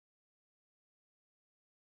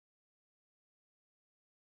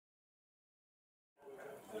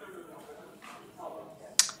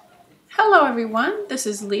Hello everyone, this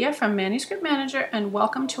is Leah from Manuscript Manager and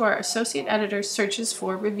welcome to our Associate Editor Searches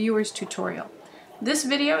for Reviewers tutorial. This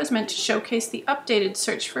video is meant to showcase the updated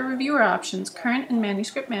Search for Reviewer options current in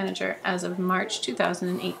Manuscript Manager as of March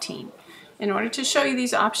 2018. In order to show you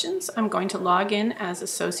these options, I'm going to log in as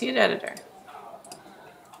Associate Editor.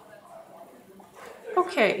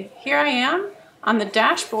 Okay, here I am on the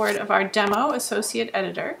dashboard of our demo Associate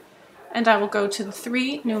Editor, and I will go to the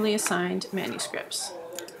 3 newly assigned manuscripts.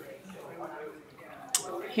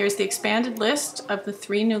 Here's the expanded list of the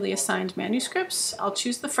 3 newly assigned manuscripts. I'll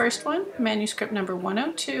choose the first one, manuscript number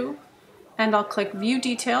 102, and I'll click View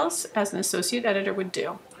Details as an associate editor would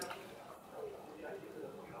do.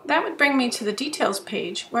 That would bring me to the details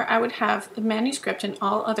page where I would have the manuscript and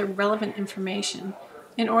all other relevant information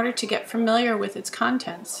in order to get familiar with its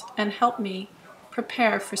contents and help me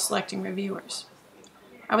prepare for selecting reviewers.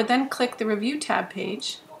 I would then click the Review tab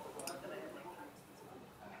page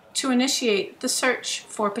to initiate the search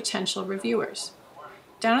for potential reviewers.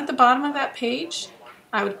 Down at the bottom of that page,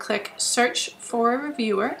 I would click Search for a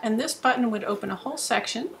Reviewer, and this button would open a whole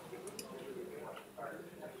section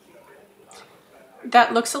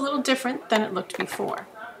that looks a little different than it looked before.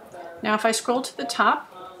 Now if I scroll to the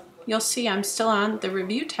top, you'll see I'm still on the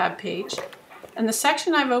Review tab page, and the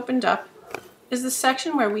section I've opened up is the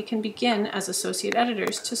section where we can begin as associate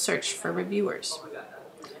editors to search for reviewers.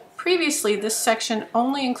 Previously, this section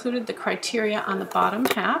only included the criteria on the bottom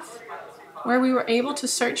half, where we were able to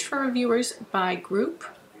search for reviewers by group,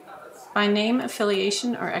 by name,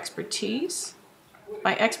 affiliation, or expertise,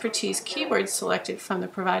 by expertise keywords selected from the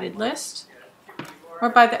provided list, or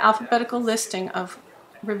by the alphabetical listing of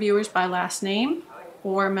reviewers by last name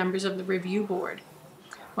or members of the review board.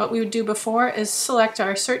 What we would do before is select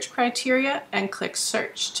our search criteria and click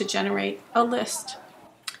Search to generate a list.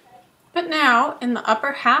 But now, in the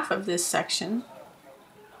upper half of this section,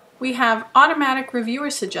 we have automatic reviewer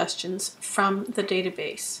suggestions from the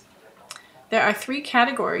database. There are 3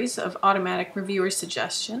 categories of automatic reviewer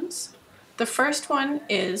suggestions. The first one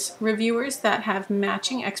is reviewers that have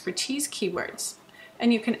matching expertise keywords,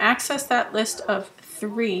 and you can access that list of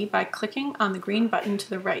 3 by clicking on the green button to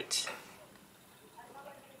the right.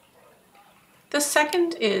 The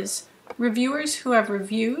second is reviewers who have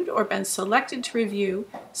reviewed or been selected to review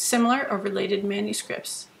similar or related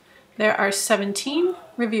manuscripts. There are 17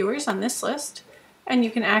 reviewers on this list, and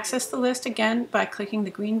you can access the list again by clicking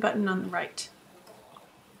the green button on the right.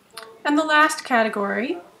 And the last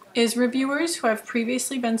category is reviewers who have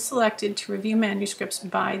previously been selected to review manuscripts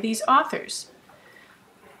by these authors.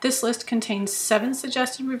 This list contains 7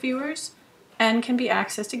 suggested reviewers and can be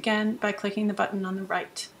accessed again by clicking the button on the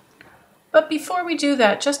right. But before we do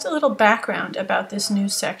that, just a little background about this new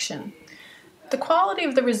section. The quality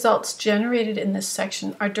of the results generated in this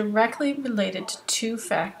section are directly related to 2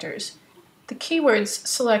 factors: the keywords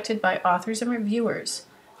selected by authors and reviewers,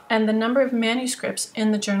 and the number of manuscripts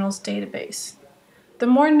in the journal's database. The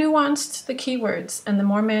more nuanced the keywords and the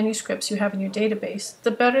more manuscripts you have in your database,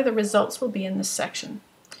 the better the results will be in this section.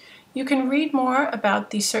 You can read more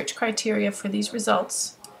about the search criteria for these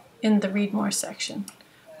results in the Read More section.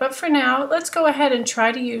 But for now, let's go ahead and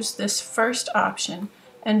try to use this first option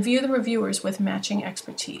and view the reviewers with matching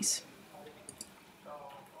expertise.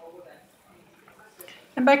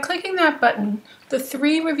 And by clicking that button, the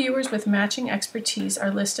 3 reviewers with matching expertise are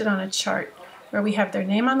listed on a chart where we have their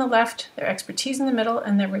name on the left, their expertise in the middle,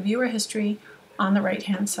 and their reviewer history on the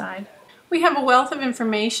right-hand side. We have a wealth of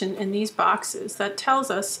information in these boxes that tells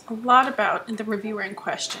us a lot about the reviewer in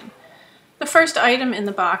question. The first item in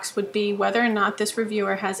the box would be whether or not this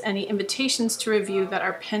reviewer has any invitations to review that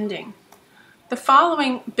are pending. The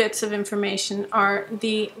following bits of information are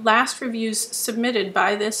the last reviews submitted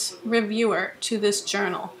by this reviewer to this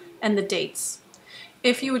journal and the dates.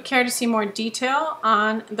 If you would care to see more detail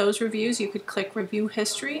on those reviews, you could click Review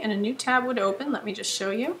History and a new tab would open. Let me just show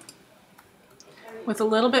you, with a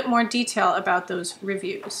little bit more detail about those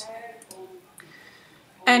reviews.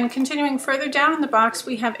 And continuing further down in the box,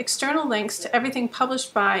 we have external links to everything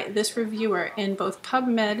published by this reviewer in both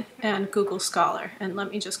PubMed and Google Scholar. And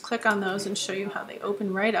let me just click on those and show you how they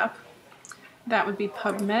open right up. That would be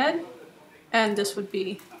PubMed, and this would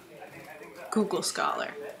be Google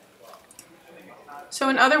Scholar. So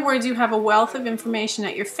in other words, you have a wealth of information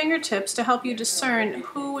at your fingertips to help you discern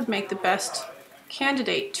who would make the best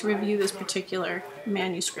candidate to review this particular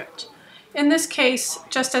manuscript. In this case,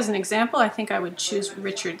 just as an example, I think I would choose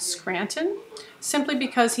Richard Scranton, simply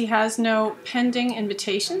because he has no pending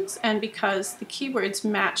invitations and because the keywords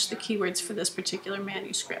match the keywords for this particular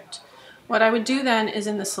manuscript. What I would do then is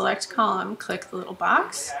in the Select column, click the little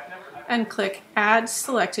box and click Add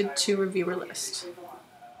Selected to Reviewer List.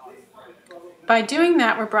 By doing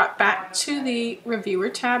that, we're brought back to the Reviewer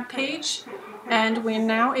tab page, and we're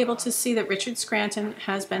now able to see that Richard Scranton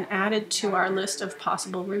has been added to our list of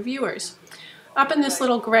possible reviewers. Up in this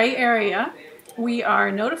little gray area, we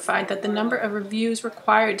are notified that the number of reviews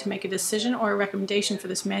required to make a decision or a recommendation for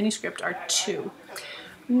this manuscript are 2.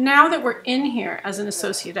 Now that we're in here as an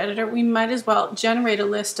associate editor, we might as well generate a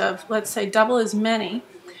list of, let's say, double as many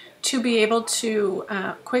to be able to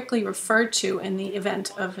quickly refer to in the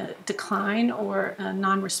event of a decline or a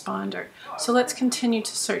non-responder. So let's continue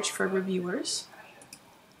to search for reviewers.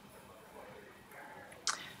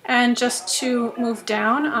 And just to move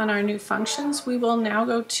down on our new functions, we will now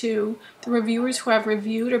go to the reviewers who have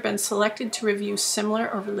reviewed or been selected to review similar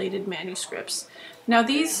or related manuscripts. Now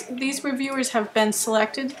these reviewers have been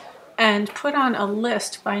selected and put on a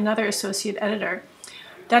list by another associate editor.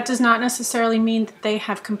 That does not necessarily mean that they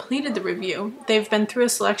have completed the review. They've been through a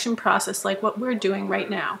selection process like what we're doing right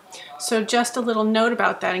now. So just a little note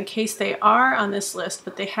about that in case they are on this list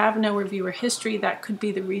but they have no reviewer history, that could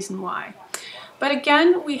be the reason why. But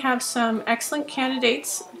again, we have some excellent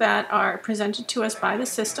candidates that are presented to us by the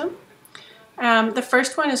system. The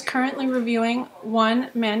first one is currently reviewing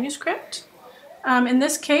 1 manuscript. In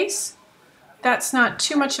this case, that's not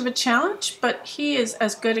too much of a challenge, but he is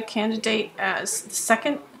as good a candidate as the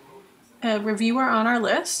second reviewer on our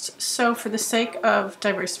list. So for the sake of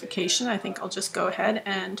diversification, I think I'll just go ahead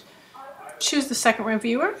and choose the second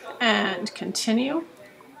reviewer and continue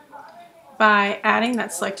by adding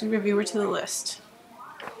that selected reviewer to the list.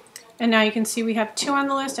 And now you can see we have 2 on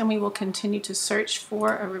the list, and we will continue to search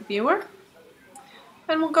for a reviewer.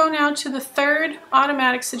 And we'll go now to the third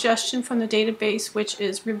automatic suggestion from the database, which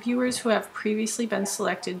is reviewers who have previously been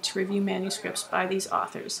selected to review manuscripts by these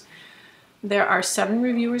authors. There are 7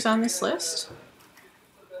 reviewers on this list.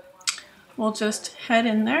 We'll just head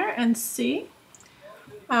in there and see.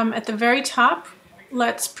 At the very top,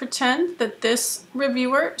 let's pretend that this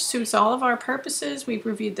reviewer suits all of our purposes. We've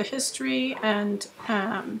reviewed the history and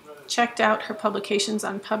checked out her publications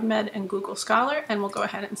on PubMed and Google Scholar, and we'll go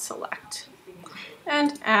ahead and select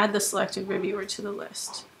and add the selected reviewer to the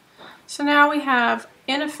list. So now we have,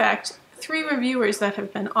 in effect, 3 reviewers that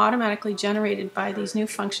have been automatically generated by these new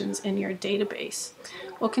functions in your database.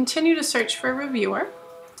 We'll continue to search for a reviewer,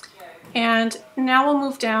 and now we'll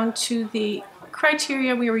move down to the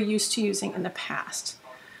criteria we were used to using in the past.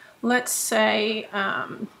 Let's say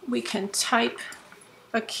we can type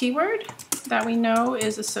a keyword that we know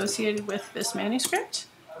is associated with this manuscript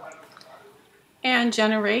and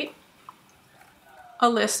generate a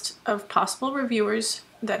list of possible reviewers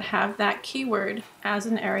that have that keyword as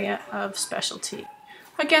an area of specialty.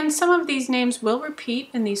 Again, some of these names will repeat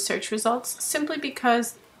in these search results simply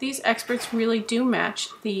because these experts really do match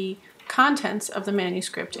the contents of the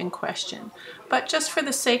manuscript in question. But just for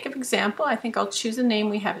the sake of example, I think I'll choose a name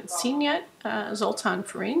we haven't seen yet, Zoltan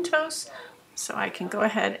Furintos, so I can go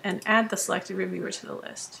ahead and add the selected reviewer to the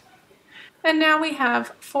list. And now we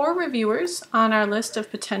have 4 reviewers on our list of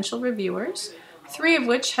potential reviewers, 3 of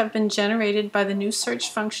which have been generated by the new search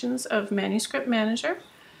functions of Manuscript Manager,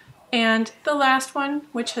 and the last one,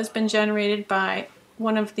 which has been generated by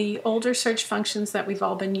one of the older search functions that we've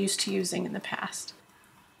all been used to using in the past.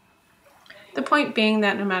 The point being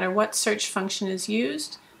that no matter what search function is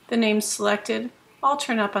used, the names selected all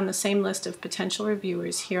turn up on the same list of potential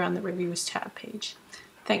reviewers here on the Reviewers tab page.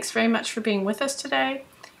 Thanks very much for being with us today.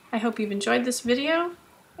 I hope you've enjoyed this video,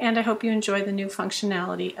 and I hope you enjoy the new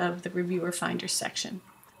functionality of the Reviewer Finder section.